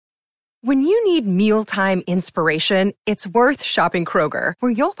When you need mealtime inspiration, it's worth shopping Kroger,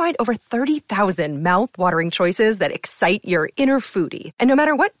 where you'll find over 30,000 mouth-watering choices that excite your inner foodie. And no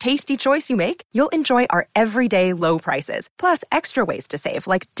matter what tasty choice you make, you'll enjoy our everyday low prices, plus extra ways to save,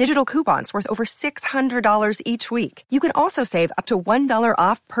 like digital coupons worth over $600 each week. You can also save up to $1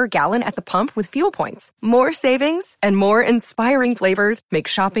 off per gallon at the pump with fuel points. More savings and more inspiring flavors make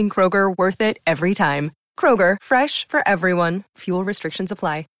shopping Kroger worth it every time. Kroger, fresh for everyone. Fuel restrictions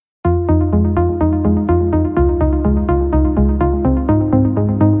apply.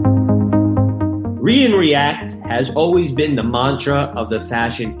 Read and react has always been the mantra of the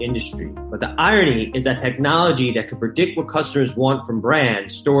fashion industry. But the irony is that technology that can predict what customers want from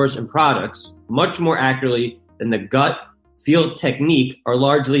brands, stores, and products much more accurately than the gut feel technique are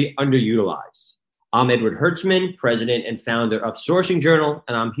largely underutilized. I'm Edward Hertzman, president and founder of Sourcing Journal,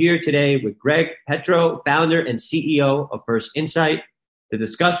 and I'm here today with Greg Petro, founder and CEO of First Insight, to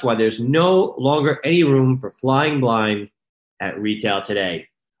discuss why there's no longer any room for flying blind at retail today.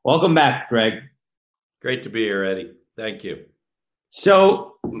 Welcome back, Greg. Great to be here, Eddie. Thank you.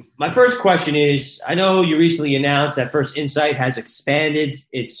 So my first question is, I know you recently announced that First Insight has expanded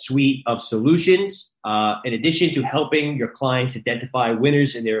its suite of solutions. In addition to helping your clients identify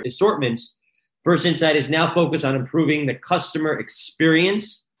winners in their assortments, First Insight is now focused on improving the customer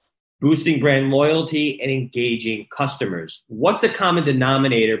experience, boosting brand loyalty, and engaging customers. What's the common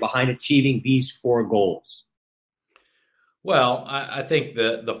denominator behind achieving these four goals? Well, I think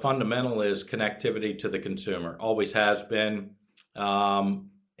the fundamental is connectivity to the consumer, always has been, and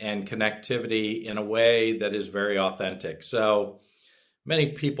connectivity in a way that is very authentic. So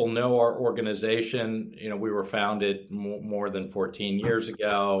many people know our organization. You know, we were founded more than 14 years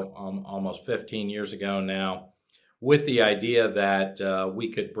ago, almost 15 years ago now, with the idea that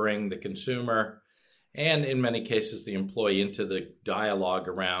we could bring the consumer and in many cases the employee into the dialogue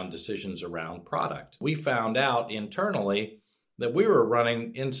around decisions around product. We found out internally that we were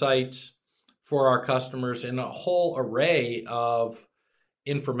running insights for our customers in a whole array of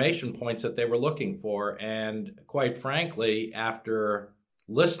information points that they were looking for. And quite frankly, after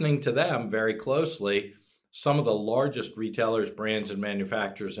listening to them very closely, some of the largest retailers, brands, and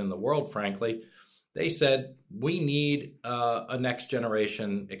manufacturers in the world, frankly, they said, we need a next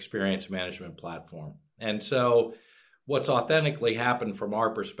generation experience management platform. And so what's authentically happened from our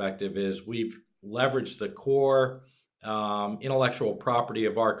perspective is we've leveraged the core intellectual property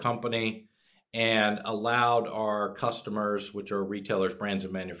of our company and allowed our customers, which are retailers, brands,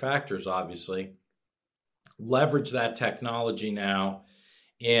 and manufacturers, obviously, leverage that technology now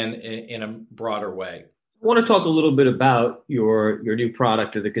in a broader way. I want to talk a little bit about your new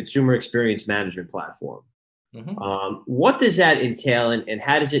product, or the Consumer Experience Management Platform. Mm-hmm. What does that entail, and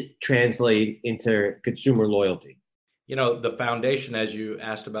how does it translate into consumer loyalty? You know, the foundation, as you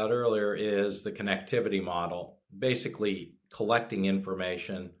asked about earlier, is the connectivity model, basically collecting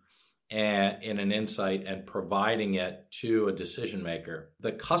information and in an insight and providing it to a decision maker.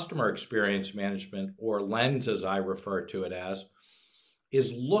 The customer experience management, or lens as I refer to it as,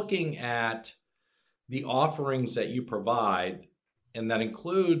 is looking at the offerings that you provide, and that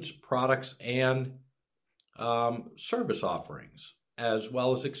includes products and service offerings, as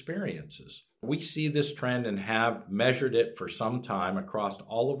well as experiences. We see this trend and have measured it for some time across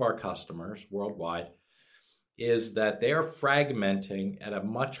all of our customers worldwide, is that they are fragmenting at a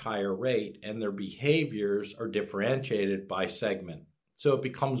much higher rate, and their behaviors are differentiated by segment. So it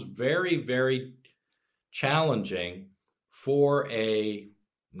becomes very, very challenging for a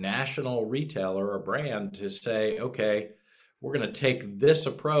national retailer or brand to say, okay, we're going to take this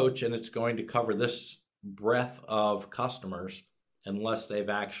approach and it's going to cover this breadth of customers, unless they've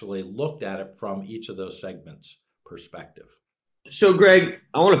actually looked at it from each of those segments perspective. So Greg,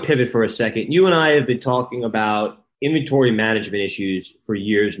 I want to pivot for a second. You and I have been talking about inventory management issues for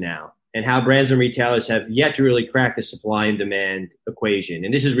years now, and how brands and retailers have yet to really crack the supply and demand equation.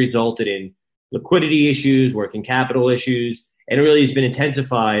 And this has resulted in liquidity issues, working capital issues, and it really has been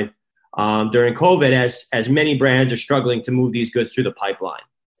intensified during COVID as many brands are struggling to move these goods through the pipeline.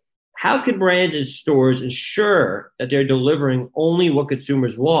 How can brands and stores ensure that they're delivering only what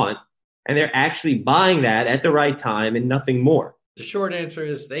consumers want, and they're actually buying that at the right time and nothing more? The short answer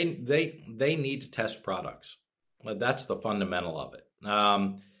is they need to test products. That's the fundamental of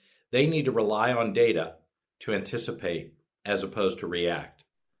it. They need to rely on data to anticipate as opposed to react.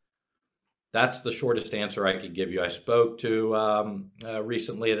 That's the shortest answer I could give you. I spoke to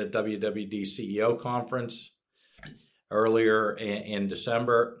recently at a WWD CEO conference earlier in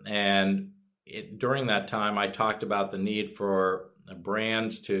December, and during that time, I talked about the need for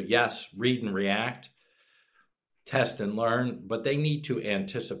brands to, yes, read and react, test and learn, but they need to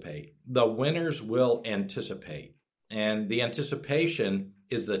anticipate. The winners will anticipate, and the anticipation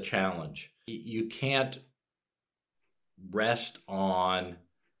is the challenge. You can't rest on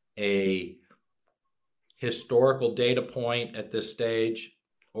a historical data point at this stage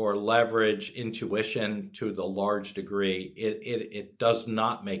or leverage intuition to the large degree. It does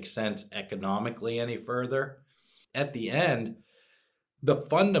not make sense economically any further. At the end, the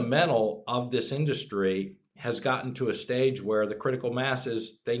fundamental of this industry has gotten to a stage where the critical mass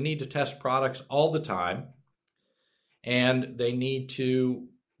is they need to test products all the time, and they need to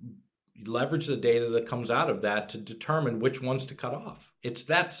leverage the data that comes out of that to determine which ones to cut off. It's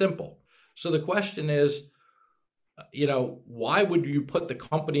that simple. So the question is, why would you put the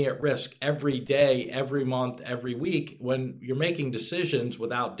company at risk every day, every month, every week when you're making decisions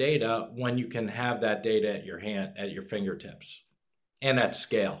without data, when you can have that data at your fingertips and at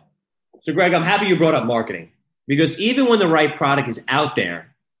scale? So, Greg, I'm happy you brought up marketing, because even when the right product is out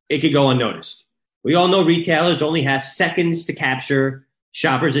there, it could go unnoticed. We all know retailers only have seconds to capture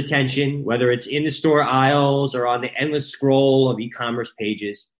shoppers' attention, whether it's in the store aisles or on the endless scroll of e-commerce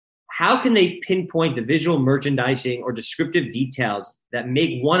pages. How can they pinpoint the visual merchandising or descriptive details that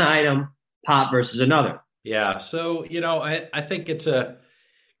make one item pop versus another? Yeah. So, I think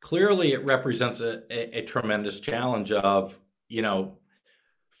clearly it represents a tremendous challenge of,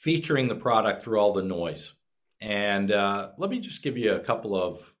 featuring the product through all the noise. And let me just give you a couple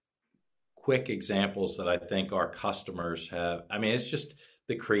of quick examples that I think our customers have. I mean, it's just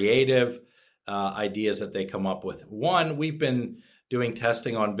the creative ideas that they come up with. One, we've been doing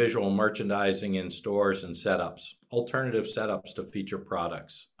testing on visual merchandising in stores and setups, alternative setups to feature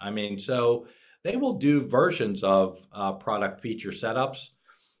products. I mean, so they will do versions of product feature setups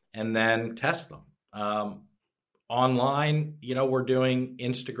and then test them. Online, we're doing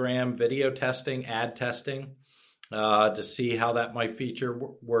Instagram video testing, ad testing to see how that might feature.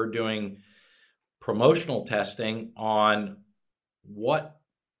 We're doing promotional testing on what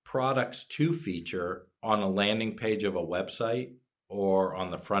products to feature on a landing page of a website, or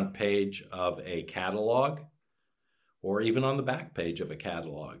on the front page of a catalog, or even on the back page of a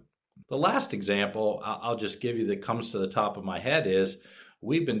catalog. The last example I'll just give you that comes to the top of my head is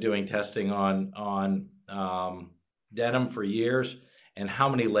we've been doing testing on denim for years and how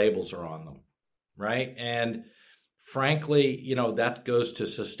many labels are on them, right? And frankly, that goes to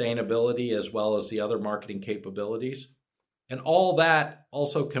sustainability as well as the other marketing capabilities. And all that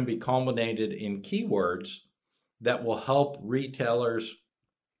also can be culminated in keywords that will help retailers,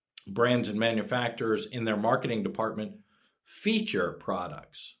 brands, and manufacturers in their marketing department feature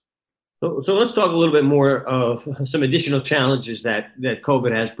products. So let's talk a little bit more of some additional challenges that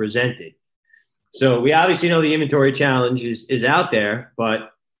COVID has presented. So we obviously know the inventory challenge is out there,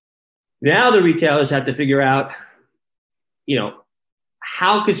 but now the retailers have to figure out,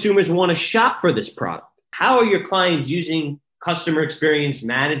 how consumers want to shop for this product. How are your clients using customer experience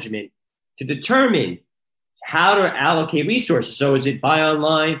management to determine how to allocate resources? So is it buy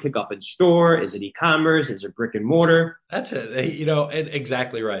online, pick up in store? Is it e-commerce? Is it brick and mortar? That's it.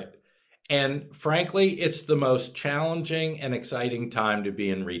 Exactly right. And frankly, it's the most challenging and exciting time to be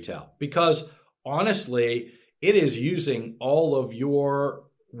in retail, because honestly, it is using all of your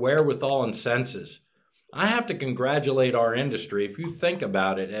wherewithal and senses. I have to congratulate our industry. If you think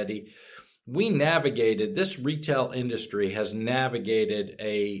about it, Eddie, this retail industry has navigated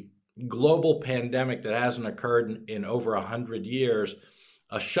a global pandemic that hasn't occurred in over 100 years,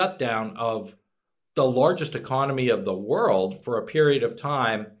 a shutdown of the largest economy of the world for a period of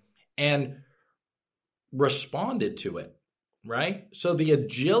time, and responded to it, right? So the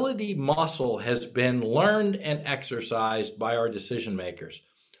agility muscle has been learned and exercised by our decision makers.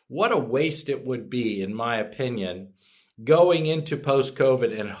 What a waste it would be, in my opinion, going into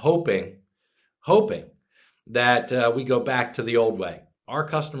post-COVID and hoping that we go back to the old way. Our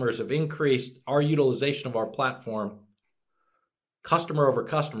customers have increased our utilization of our platform, customer over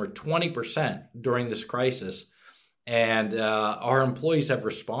customer, 20% during this crisis. And our employees have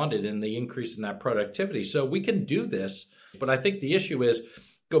responded in the increase in that productivity. So we can do this. But I think the issue is,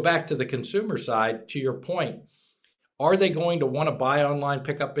 go back to the consumer side, to your point. Are they going to want to buy online,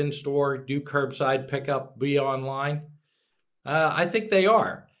 pick up in store, do curbside pickup, be online? I think they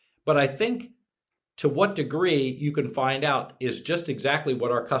are. But I think to what degree you can find out is just exactly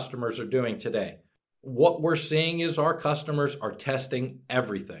what our customers are doing today. What we're seeing is our customers are testing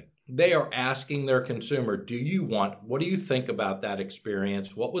everything. They are asking their consumer, what do you think about that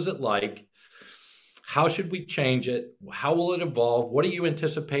experience? What was it like? How should we change it? How will it evolve? What are you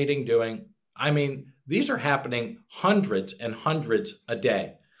anticipating doing? I mean, these are happening hundreds and hundreds a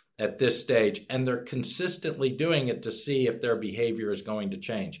day. at this stage, and they're consistently doing it to see if their behavior is going to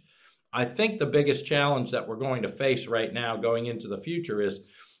change. I think the biggest challenge that we're going to face right now going into the future is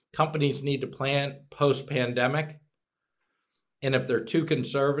companies need to plan post-pandemic. And if they're too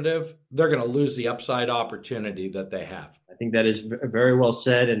conservative, they're going to lose the upside opportunity that they have. I think that is very well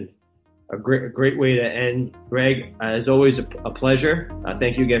said and a great way to end. Greg, as always, a pleasure.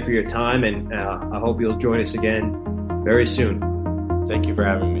 Thank you again for your time, and I hope you'll join us again very soon. Thank you for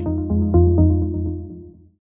having me.